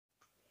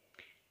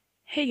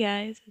Hey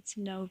guys, it's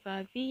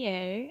Nova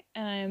VA,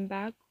 and I'm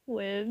back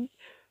with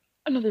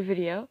another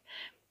video.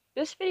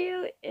 This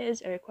video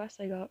is a request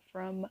I got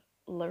from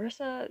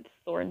Larissa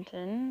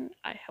Thornton.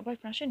 I hope I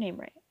pronounced your name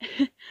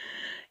right.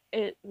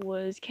 It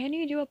was, can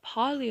you do a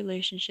poly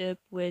relationship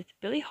with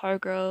Billy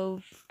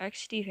Hargrove, ex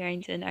Steve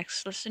Harrington,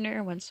 ex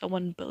listener when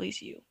someone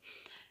bullies you?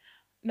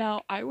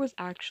 Now, I was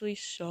actually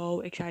so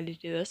excited to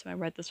do this when I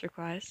read this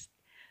request,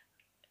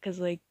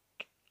 because,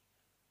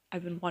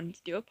 I've been wanting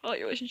to do a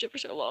poly relationship for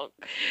so long.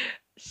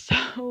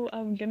 So,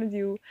 I'm gonna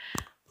do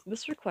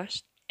this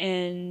request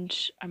and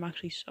I'm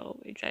actually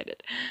so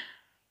excited.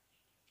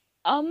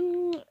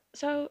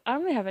 So I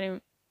don't really have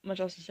any much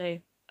else to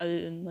say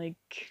other than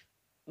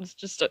let's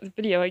just start the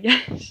video, I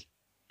guess.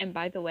 And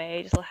by the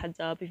way, just a heads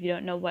up, if you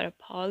don't know what a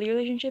poly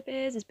relationship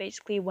is, it's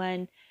basically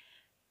when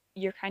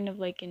you're kind of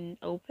like an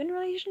open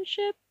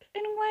relationship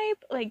in a way,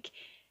 but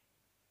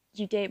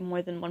you date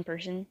more than one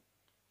person.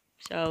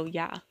 So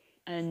yeah,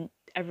 and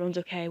everyone's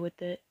okay with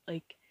it.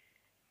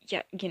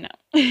 Yeah,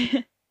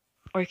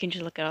 or you can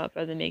just look it up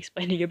rather than me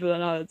explaining it, but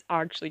then I'll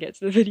actually get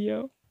to the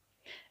video.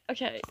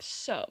 Okay,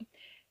 so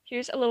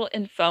here's a little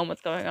info on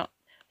what's going on.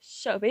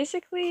 So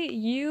basically,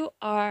 you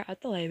are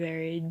at the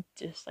library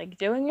just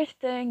doing your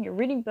thing, you're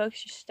reading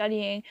books, you're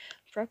studying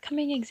for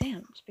upcoming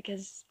exams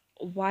because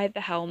why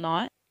the hell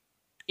not?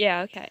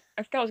 Yeah, okay.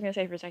 I forgot what I was gonna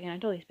say for a second, I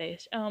totally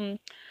spaced. I'll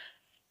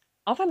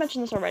if I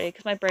mentioned this already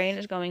because my brain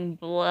is going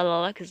blah blah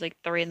blah because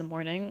 3 in the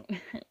morning.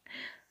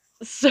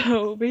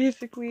 So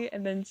basically,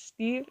 and then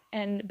Steve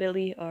and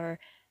Billy are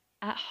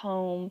at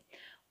home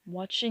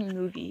watching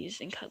movies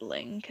and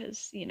cuddling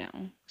because,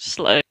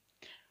 slow.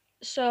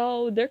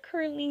 So they're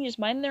currently just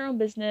minding their own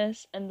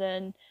business, and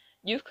then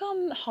you've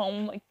come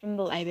home from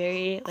the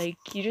library,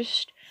 you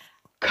just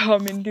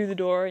come in through the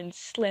door and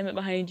slam it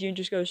behind you and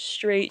just go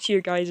straight to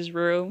your guys'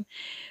 room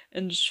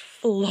and just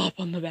flop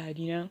on the bed,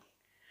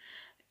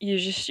 you're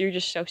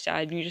just so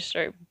sad and you just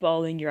start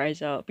bawling your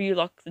eyes out, but you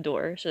lock the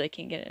door so they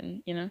can't get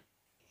in.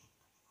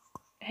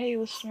 Hey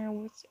listener,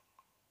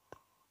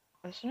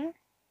 listener?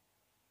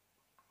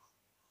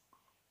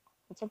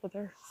 What's up with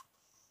her?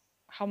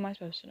 How am I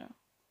supposed to know?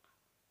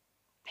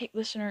 Hey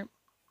listener,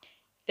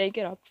 they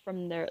get up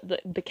from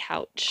the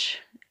couch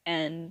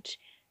and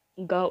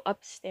go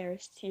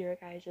upstairs to your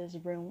guys'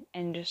 room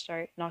and just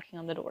start knocking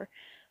on the door.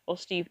 Well,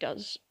 Steve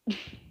does.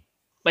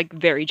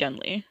 Very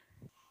gently.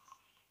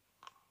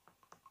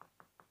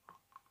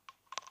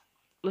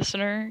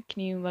 Listener,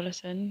 can you let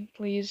us in,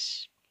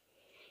 please?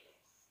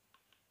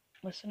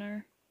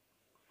 Listener?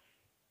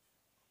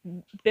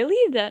 Billy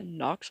then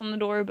knocks on the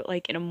door, but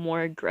in a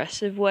more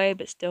aggressive way,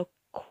 but still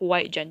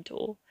quite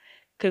gentle.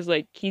 Cause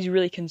he's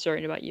really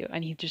concerned about you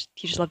and he just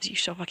loves you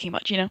so fucking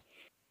much.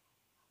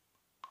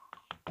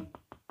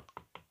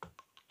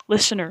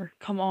 Listener,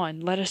 come on,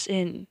 let us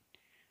in.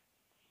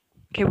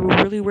 Okay,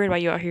 we're really worried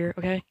about you out here,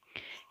 okay?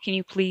 Can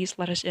you please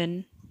let us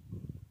in?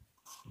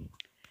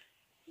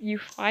 You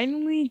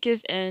finally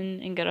give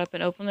in and get up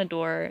and open the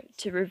door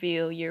to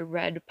reveal your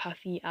red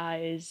puffy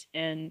eyes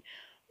and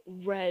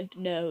red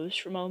nose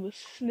from all the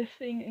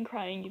sniffing and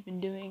crying you've been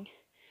doing.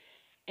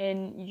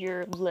 And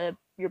your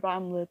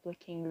bottom lip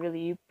looking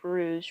really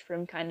bruised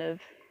from kind of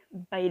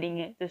biting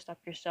it to stop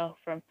yourself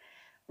from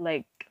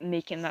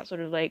making that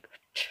sort of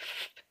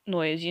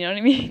noise, you know what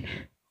I mean?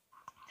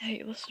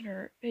 Hey,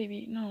 listener,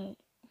 baby, no,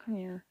 come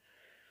here.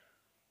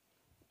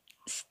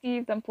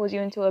 Steve then pulls you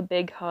into a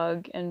big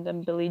hug, and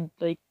then Billy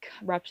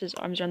wraps his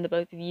arms around the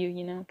both of you,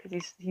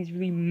 because he's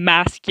really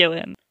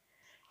masculine.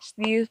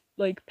 Steve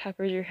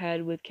peppers your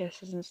head with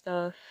kisses and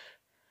stuff,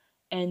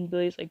 and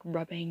Billy's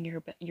rubbing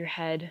your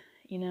head,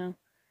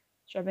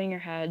 just rubbing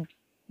your head,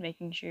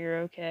 making sure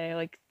you're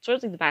okay,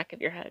 sort of the back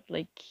of your head,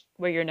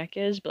 where your neck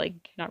is, but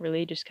not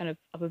really, just kind of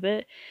up a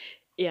bit.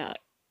 Yeah.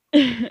 Do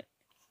you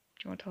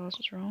want to tell us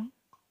what's wrong,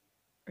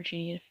 or do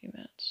you need a few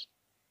minutes?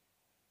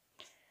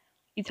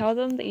 You tell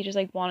them that you just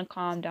want to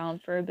calm down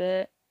for a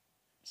bit.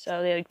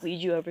 So they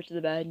lead you over to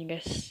the bed and you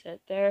guys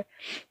sit there.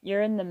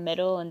 You're in the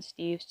middle and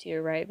Steve's to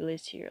your right,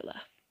 Billy's to your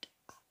left.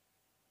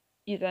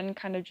 You then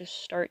kind of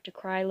just start to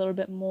cry a little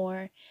bit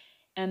more,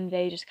 and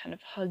they just kind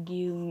of hug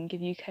you and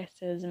give you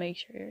kisses and make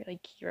sure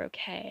you're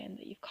okay and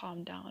that you've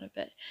calmed down a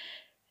bit.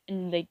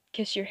 And they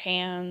kiss your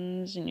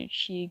hands and your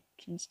cheek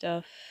and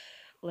stuff,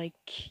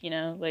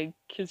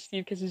 cause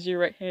Steve kisses your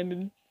right hand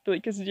and Billy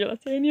kisses your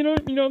left hand. You know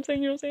what I'm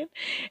saying? You know what I'm saying?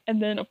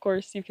 And then of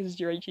course Steve kisses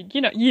your right cheek.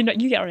 You get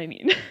what I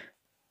mean. Do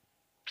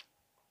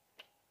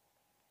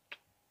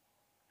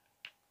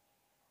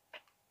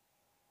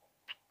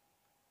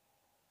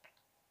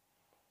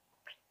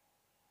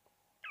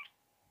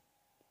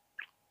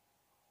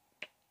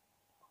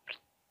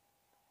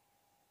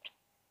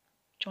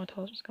you want to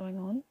tell us what's going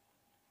on?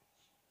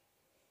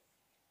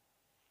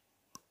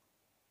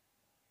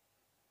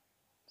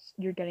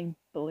 You're getting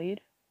bullied?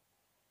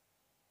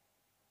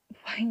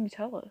 Why didn't you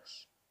tell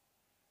us?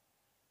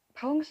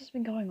 How long has this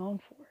been going on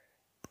for?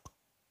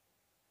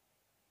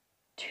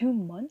 2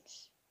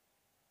 months?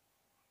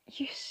 Are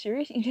you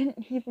serious? You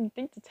didn't even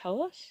think to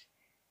tell us?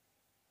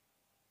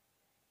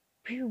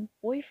 We're your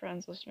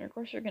boyfriends, listener. Of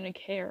course you're gonna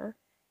care.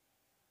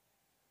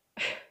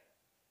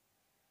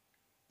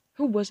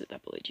 Who was it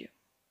that bullied you?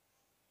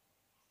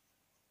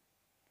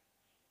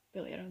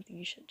 Billy, I don't think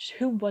you should. Just,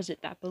 who was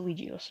it that bullied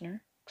you,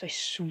 listener? Because I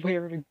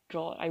swear to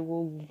God, I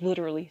will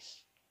literally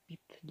beat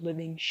the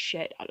living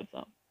shit out of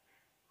them.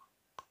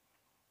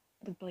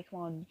 But Billy, come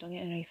on, don't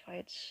get in any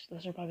fights. The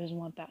listener probably doesn't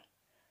want that.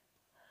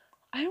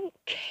 I don't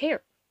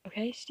care,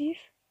 okay, Steve?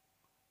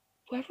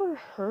 Whoever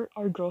hurt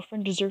our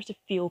girlfriend deserves to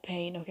feel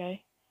pain,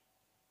 okay?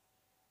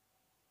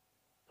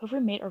 Whoever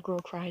made our girl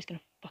cry is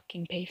gonna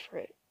fucking pay for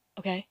it,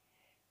 okay?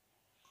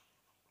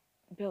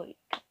 Billy.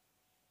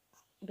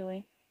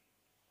 Billy.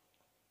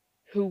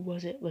 Who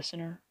was it,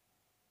 listener?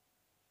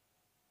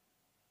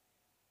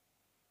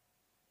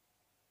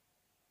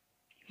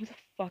 Who the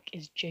fuck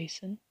is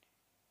Jason?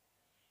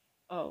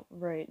 Oh,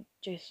 right.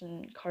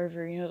 Jason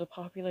Carver, you know, the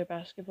popular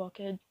basketball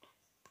kid?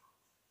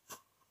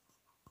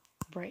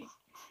 Right.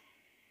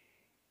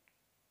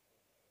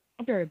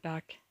 I'll be right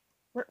back.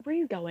 Where are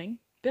you going?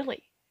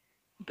 Billy.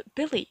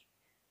 Billy!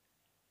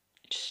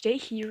 Just stay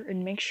here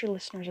and make sure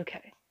listeners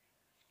okay.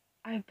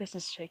 I have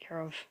business to take care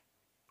of.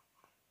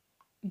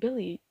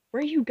 Billy,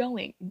 where are you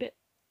going?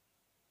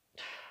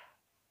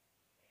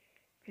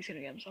 He's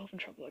gonna get himself in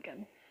trouble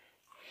again.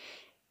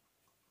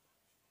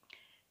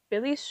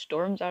 Billy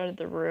storms out of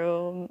the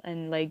room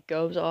and, like,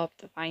 goes off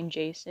to find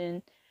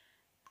Jason.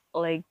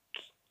 Like,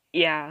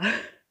 yeah.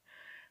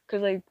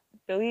 Because, like,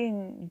 Billy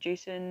and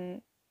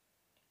Jason,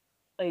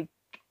 like,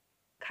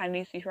 kind of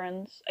used to be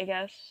friends, I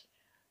guess.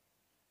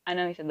 I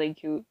know he said, like,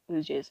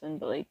 who's Jason,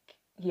 but, like,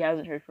 he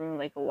hasn't heard from him,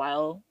 like, a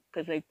while.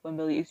 Because, like, when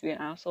Billy used to be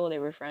an asshole, they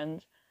were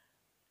friends.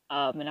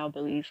 And now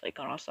Billy's, like,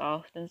 gone all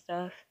soft and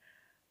stuff.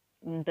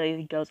 And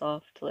Billy goes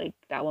off to, like,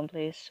 that one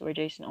place where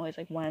Jason always,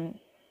 like, went.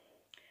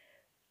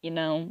 You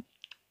know,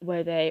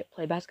 where they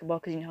play basketball,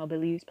 because you know how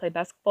Billy used to play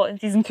basketball in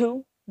season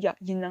 2? Yeah,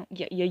 you know,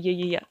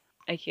 yeah.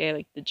 AKA,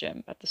 like, the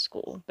gym at the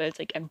school, but it's,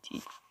 like,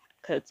 empty.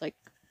 Because it's, like,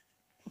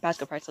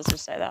 basketball practice, let's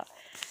just say that.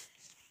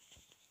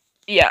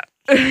 Yeah.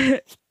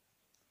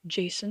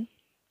 Jason?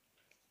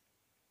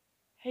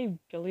 Hey,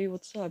 Billy,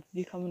 what's up?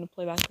 You coming to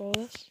play basketball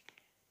with us?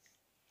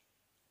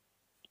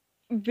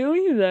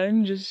 Billy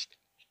then just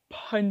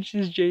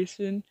punches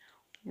Jason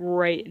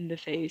right in the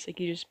face. Like,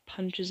 he just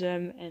punches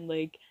him and,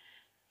 like,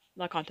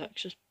 not contact,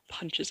 just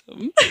punches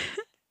him.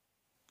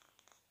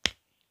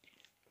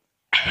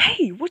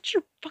 Hey, what's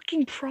your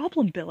fucking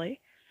problem, Billy?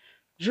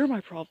 You're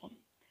my problem.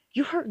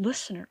 You hurt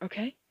listener,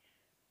 okay?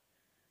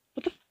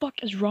 What the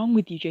fuck is wrong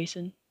with you,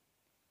 Jason?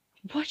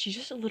 What? She's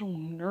just a little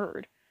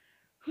nerd.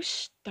 Who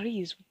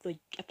studies, like,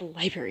 at the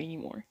library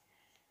anymore?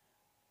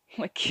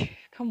 Like,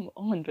 come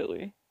on,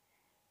 Billy.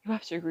 You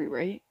have to agree,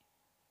 right?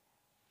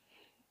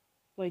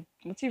 Like,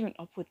 what's even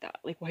up with that?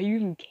 Like, why do you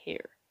even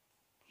care?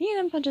 He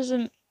then punches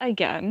him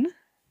again.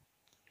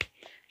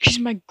 She's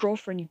my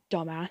girlfriend, you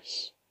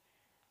dumbass.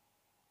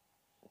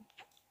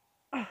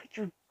 Oh,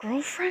 your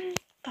girlfriend?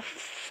 The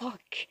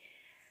fuck?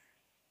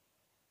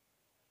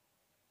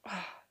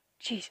 Oh,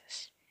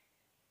 Jesus.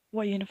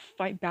 What, you gonna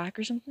fight back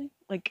or something?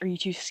 Like, are you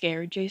too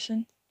scared,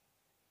 Jason?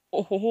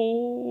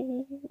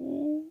 Oh.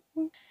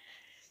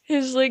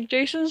 Like,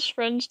 Jason's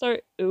friends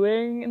start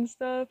oohing and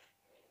stuff.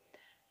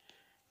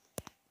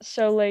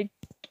 So, like,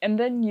 and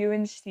then you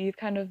and Steve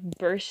kind of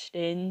burst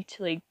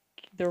into, like,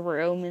 the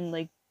room, and,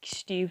 like,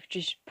 Steve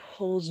just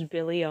pulls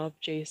Billy off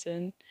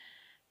Jason.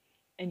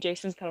 And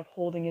Jason's kind of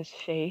holding his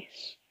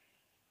face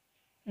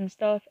and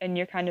stuff, and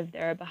you're kind of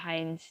there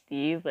behind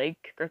Steve,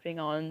 like, gripping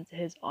on to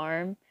his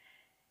arm.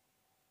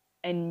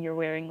 And you're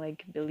wearing,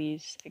 like,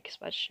 Billy's, like,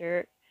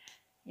 sweatshirt.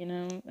 You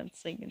know,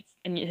 it's like,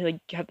 and you, like,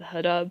 have the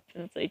hood up,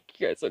 and it's like,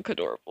 you guys look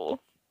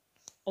adorable.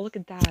 Oh, look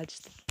at that,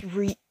 just the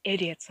 3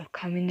 idiots have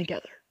coming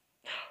together.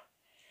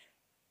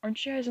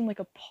 Aren't you guys in, like,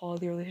 a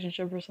poly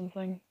relationship or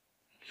something?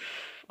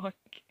 Fuck.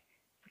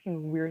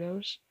 Fucking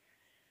weirdos.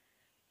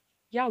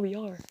 Yeah, we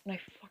are, and I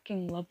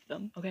fucking love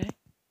them, okay?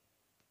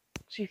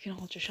 So you can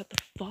all just shut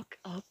the fuck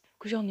up,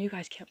 because y'all know you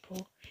guys can't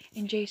pull.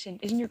 And Jason,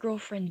 isn't your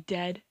girlfriend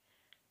dead?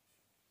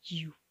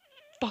 You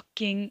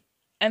fucking...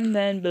 And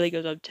then Billy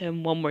goes up to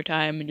him one more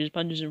time and just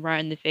punches him right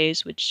in the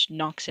face, which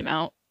knocks him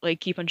out.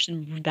 Like, he punched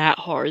him that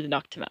hard that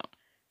knocked him out.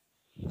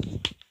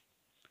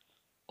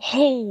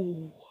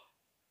 Oh!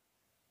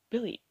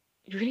 Billy,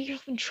 you're gonna get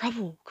yourself in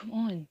trouble. Come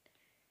on.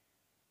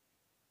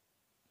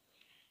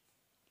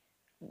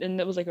 And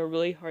that was, like, a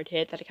really hard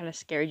hit that it kind of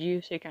scared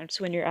you, so you kind of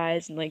squint your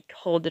eyes and, like,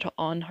 hold it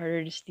on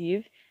harder to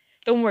Steve.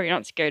 Don't worry, you're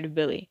not scared of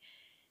Billy.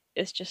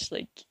 It's just,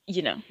 like,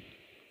 you know.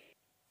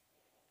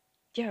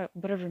 Yeah,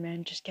 whatever,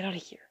 man. Just get out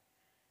of here.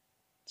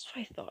 That's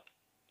what I thought.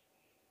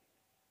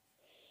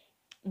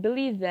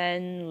 Billy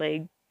then,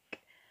 like,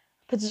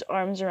 puts his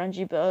arms around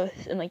you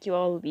both, and, like, you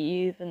all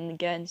leave and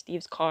get in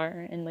Steve's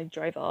car and, like,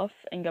 drive off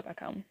and go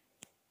back home.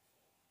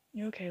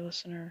 You okay,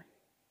 listener?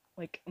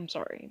 Like, I'm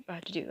sorry, I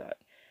had to do that.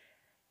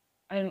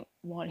 I didn't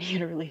want you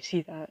to really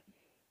see that.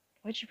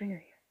 Why'd you bring her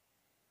here?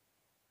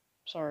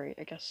 Sorry,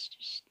 I guess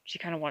just, she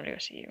kind of wanted to go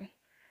see you.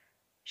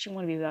 She didn't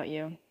want to be without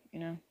you, you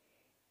know?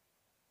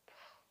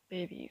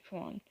 Baby, come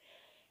on.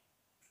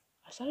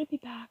 I thought I'd be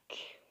back.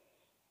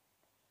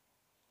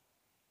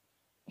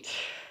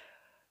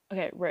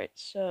 Okay, right,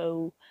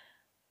 so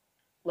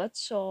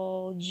let's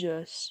all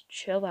just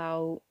chill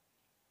out.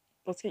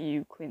 Let's get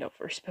you cleaned up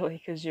first,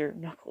 Billy, because your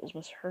knuckles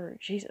must hurt.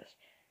 Jesus.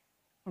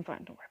 I'm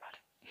fine, don't worry about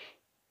it.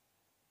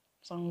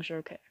 As long as you're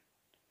okay.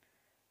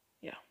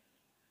 Yeah.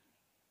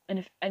 And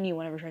if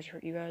anyone ever tries to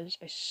hurt you guys,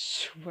 I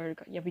swear to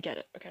God. Yeah, we get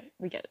it. Okay,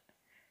 we get it.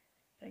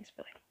 Thanks,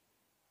 Billy.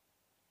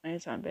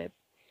 Anytime, babe.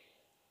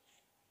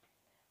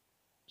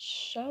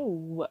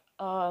 So,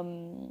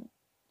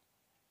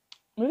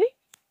 movie?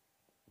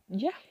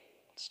 Yeah,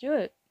 let's do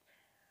it.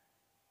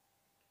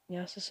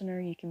 Yes, listener,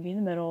 you can be in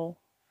the middle.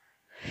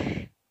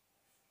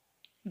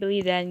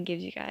 Billy then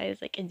gives you guys,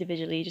 like,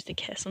 individually just a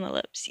kiss on the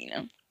lips, you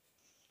know?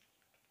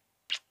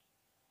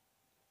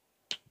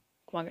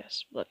 Come on,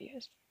 guys. Love you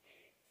guys.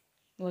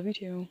 Love you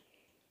too.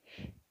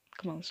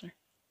 Come on, listener.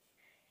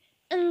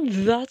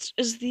 And that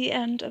is the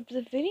end of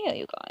the video,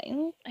 you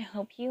guys. I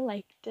hope you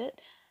liked it.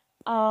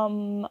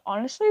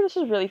 Honestly, this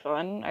was really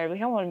fun. I really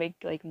kind of want to make,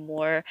 like,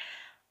 more,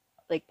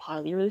 like,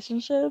 poly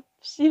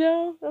relationships, you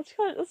know? This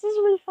is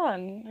really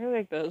fun. I really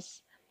like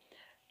this.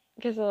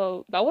 Okay,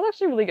 so that was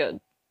actually really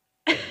good.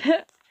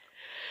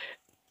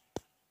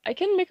 I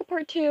can make a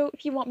part 2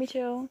 if you want me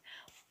to,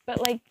 but,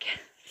 like,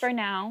 for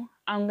now,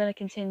 I'm gonna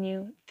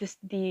continue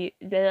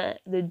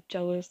the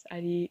Jealous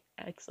Eddie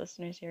X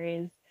listener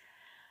series.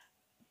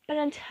 But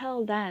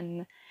until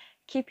then,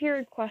 keep your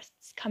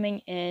requests coming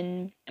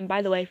in. And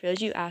by the way, for those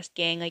of you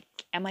asking, like,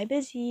 am I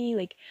busy?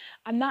 Like,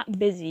 I'm not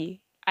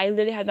busy. I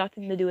literally have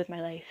nothing to do with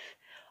my life.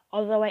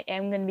 Although I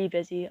am going to be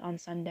busy on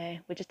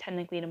Sunday, which is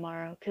technically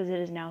tomorrow, because it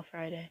is now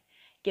Friday,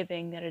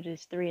 given that it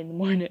is 3 in the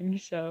morning.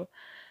 So,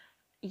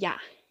 yeah.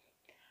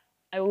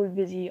 I will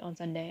be busy on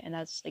Sunday, and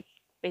that's, like,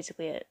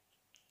 basically it.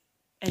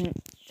 And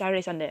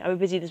Saturday, Sunday. I'll be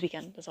busy this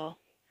weekend, that's all.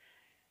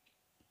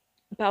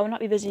 But I will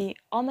not be busy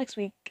all next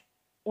week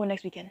or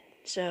next weekend.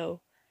 So,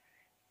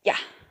 yeah,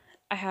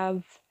 I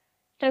have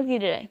technically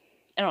today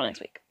and all next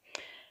week.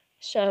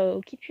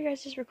 So keep your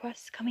guys'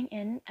 requests coming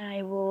in, and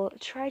I will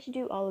try to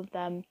do all of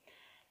them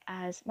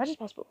as much as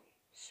possible.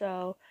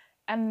 So,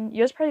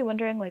 you're just probably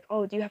wondering, like,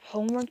 oh, do you have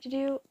homework to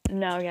do?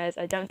 No, guys,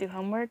 I don't do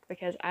homework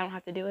because I don't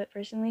have to do it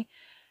personally,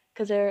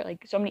 because there are,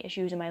 like, so many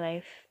issues in my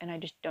life, and I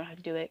just don't have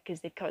to do it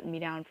because they've cut me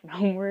down from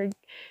homework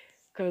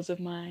because of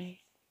my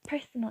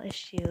personal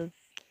issues.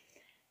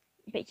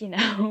 But, you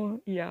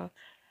know, yeah.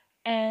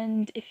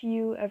 And if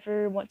you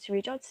ever want to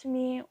reach out to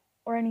me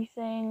or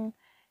anything,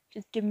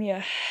 just give me a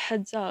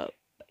heads up,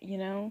 you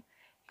know?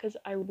 Because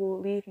I will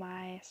leave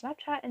my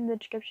Snapchat in the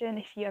description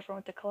if you ever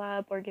want to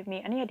collab or give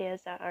me any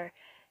ideas that are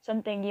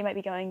something you might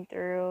be going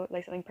through,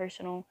 like something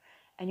personal,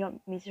 and you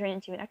want me to turn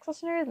into an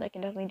ex-listener, then I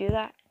can definitely do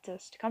that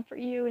just to comfort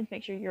you and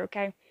make sure you're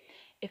okay,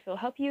 if it'll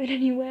help you in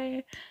any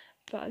way.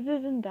 But other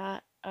than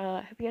that,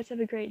 I hope you guys have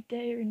a great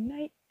day or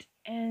night,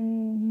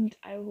 and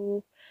I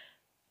will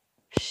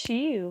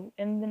see you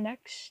in the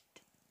next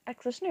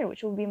X Listener,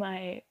 which will be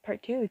my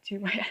part 2 to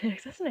my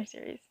X Listener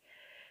series.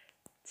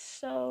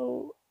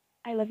 So,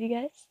 I love you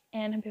guys,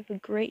 and hope you have a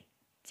great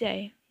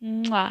day.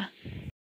 Mwah.